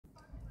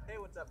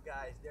up,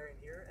 guys? Darren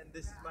here, and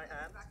this is my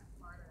aunt.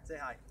 Say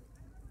hi.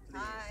 Please.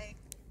 Hi.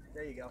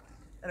 There you go.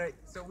 Anyway,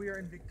 so we are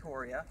in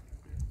Victoria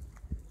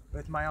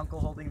with my uncle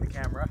holding the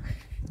camera.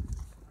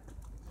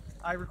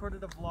 I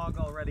recorded a vlog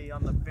already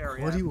on the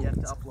ferry. I have yet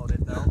to upload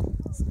it though.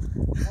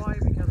 Why?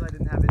 Because I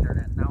didn't have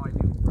internet. Now I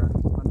do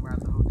when we're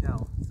at the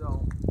hotel.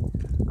 So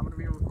I'm going to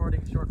be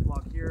recording a short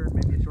vlog here,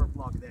 maybe a short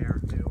vlog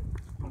there too.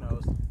 Who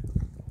knows?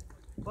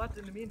 But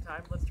in the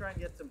meantime, let's try and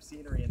get some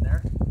scenery in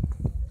there.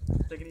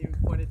 So can you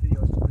point it to the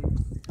ocean, please?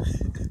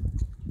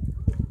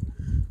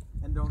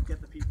 And don't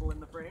get the people in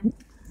the frame.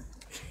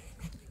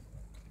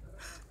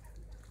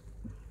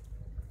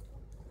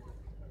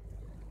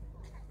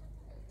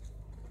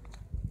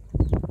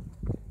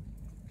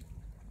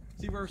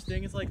 See where we're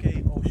staying is like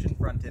a ocean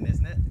front in,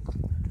 isn't it?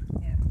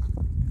 Yeah.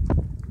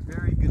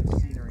 Very good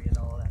scenery and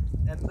all that.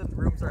 And the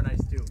rooms are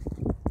nice too.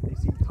 They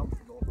seem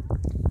comfortable.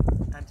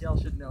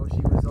 Antiel should know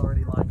she was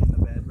already lying in the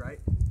bed, right?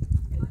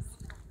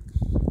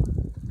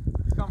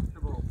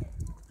 Comfortable.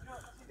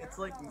 It's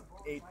like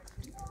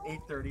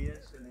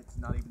 8:30ish and it's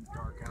not even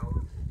dark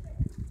out.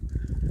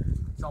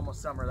 It's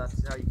almost summer,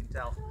 that's how you can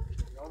tell.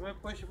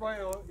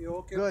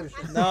 Good.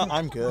 No,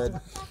 I'm good.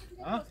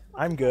 Huh?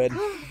 I'm good.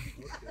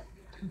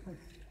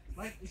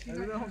 I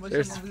don't know how much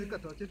you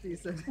got to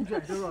face and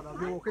drive around. I'll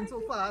be walking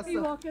so fast.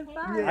 You walking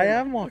fast? I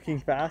am walking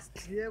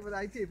fast. Yeah, but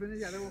I take when you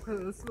gotta walk a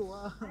little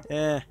slower.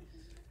 Yeah.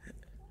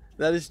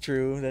 That is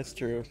true, that's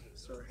true.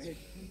 Sorry.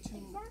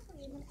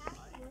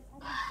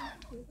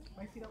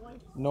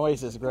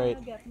 Noise is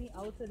great. Get me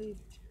out of the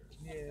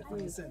Yeah, from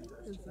the center.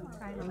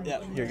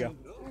 Yeah, here you go.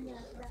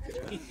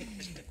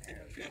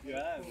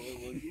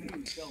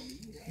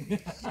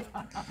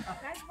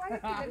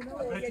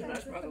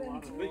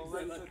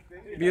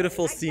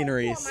 Beautiful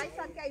sceneries.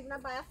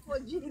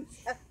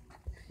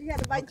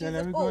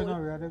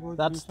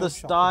 That's the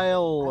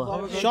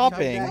style.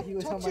 Shopping.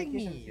 Touching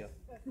me.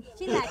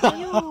 See that?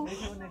 You,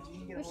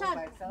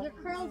 Rashad, your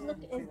curls look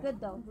is good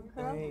though.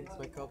 Curls. It's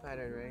my curl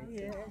pattern, right?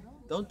 Yeah.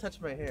 Don't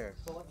touch my hair.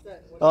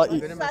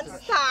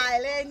 That's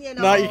styling, you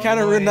know. No, you kind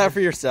of ruined that for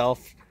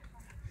yourself.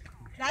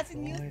 That's a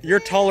new thing. You're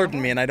taller than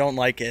me and I don't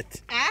like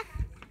it. Eh?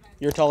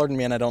 You're taller than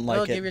me and I don't Oh,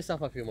 like give it.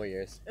 yourself a few more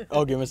years.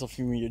 Oh, give myself a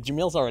few more years.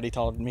 Jamil's already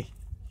taller than me.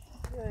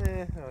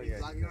 Yeah. Oh, yeah.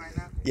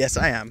 Yes,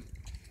 I am.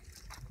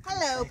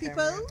 Hello,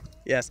 people.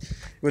 Yes,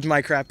 with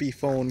my crappy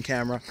phone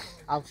camera.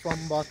 I'm from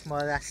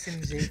Baltimore, that's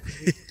in J.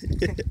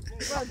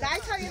 Well,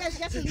 guys, how you guys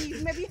just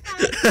leave me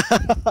behind?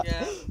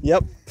 Yeah.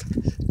 Yep.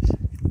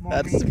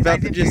 That's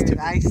about the gist of it.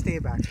 I stay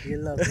back. You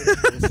love it.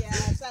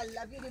 Yes, I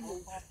love you the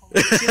most.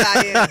 She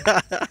lying.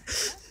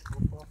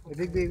 The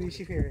big baby,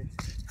 she fearing.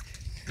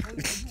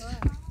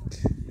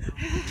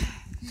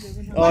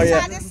 Oh What's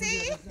yeah. that to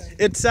say?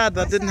 It's sad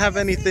that didn't have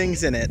any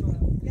things in it.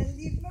 You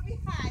leave me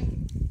behind.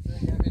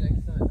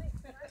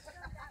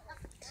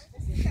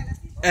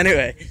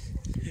 Anyway,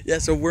 yeah,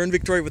 so we're in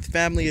Victoria with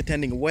family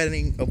attending a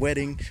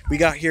wedding. We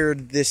got here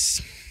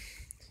this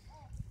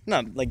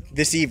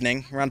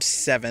evening, around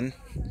 7.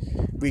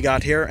 We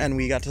got here and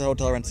we got to the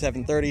hotel around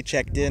 7:30,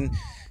 checked in,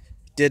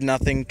 did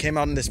nothing, came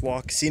out on this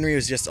walk. Scenery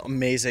was just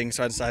amazing,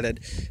 so I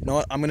decided, you know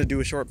what, I'm gonna do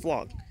a short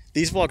vlog.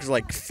 These vlogs are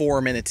like 4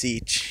 minutes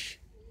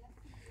each.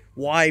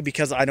 Why?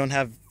 Because I don't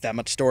have that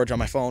much storage on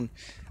my phone.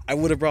 I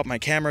would have brought my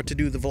camera to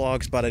do the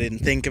vlogs, but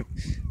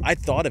I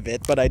thought of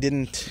it, but I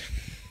didn't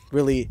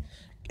really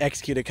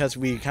execute it because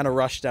we kind of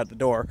rushed out the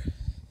door.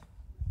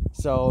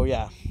 So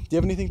yeah, do you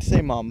have anything to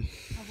say, Mom?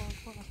 About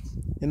what?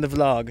 In the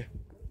vlog?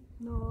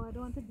 No, I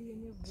don't want to be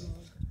in your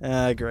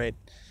vlog. Great.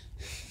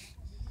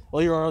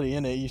 Well, you're already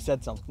in it. You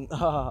said something.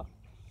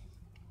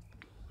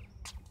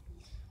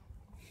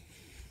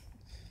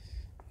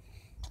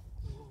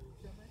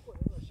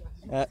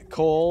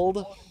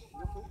 Cold.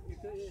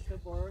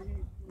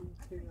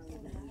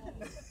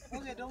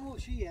 Okay, don't move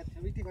she yet.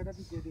 Everything got up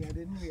together. I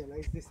didn't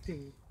realize this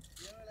thing.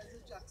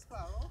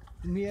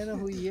 Me, I know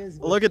who he is.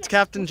 Look, it's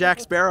Captain Jack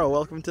Sparrow.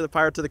 Welcome to the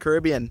Pirates of the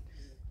Caribbean.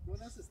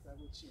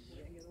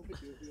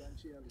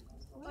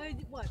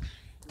 What?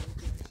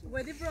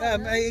 Where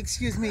the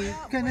Excuse me,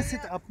 can I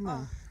sit up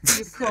now?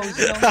 You crouch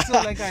down so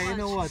like I, you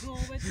know what? Go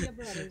with your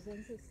brothers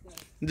and sisters.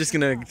 I'm just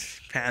gonna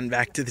pan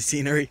back to the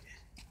scenery.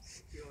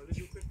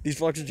 These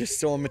vlogs are just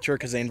so immature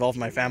because they involve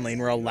my family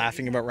and we're all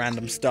laughing about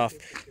random stuff.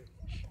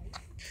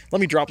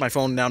 Let me drop my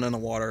phone down in the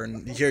water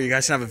and here you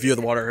guys can have a view of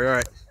the water.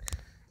 Alright.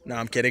 No,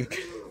 I'm kidding.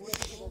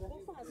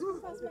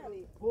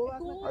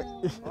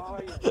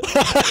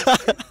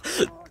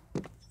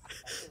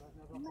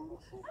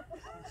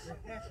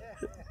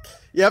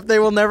 Yep, they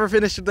will never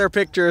finish their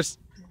pictures.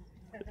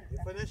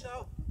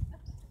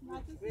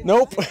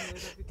 Nope.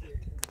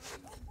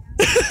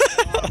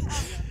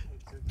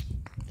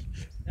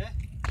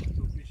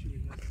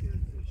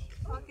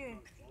 Okay.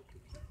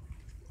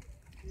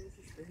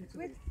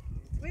 Wait.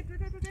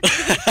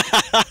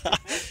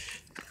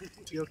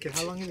 Okay,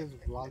 how long is this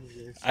vlog?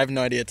 I have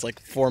no idea. It's like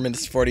 4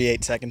 minutes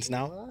 48 seconds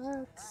now.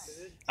 What?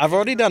 I've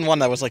already done one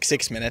that was like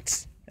 6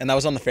 minutes, and that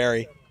was on the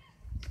ferry.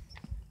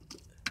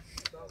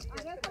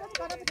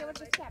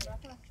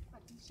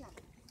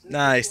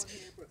 Nice.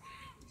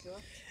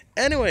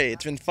 Anyway,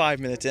 it's been 5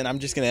 minutes in. I'm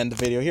just going to end the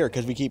video here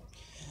because we keep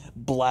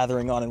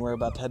blathering on and we're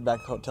about to head back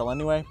to the hotel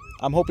anyway.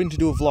 I'm hoping to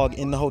do a vlog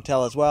in the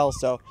hotel as well,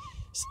 so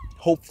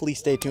hopefully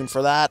stay tuned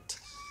for that.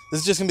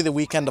 This is just going to be the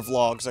weekend of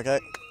vlogs, okay?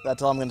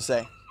 That's all I'm going to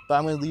say. But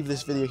I'm going to leave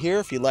this video here.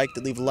 If you liked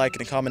it, leave a like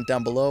and a comment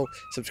down below.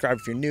 Subscribe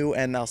if you're new,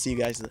 and I'll see you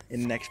guys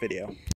in the next video.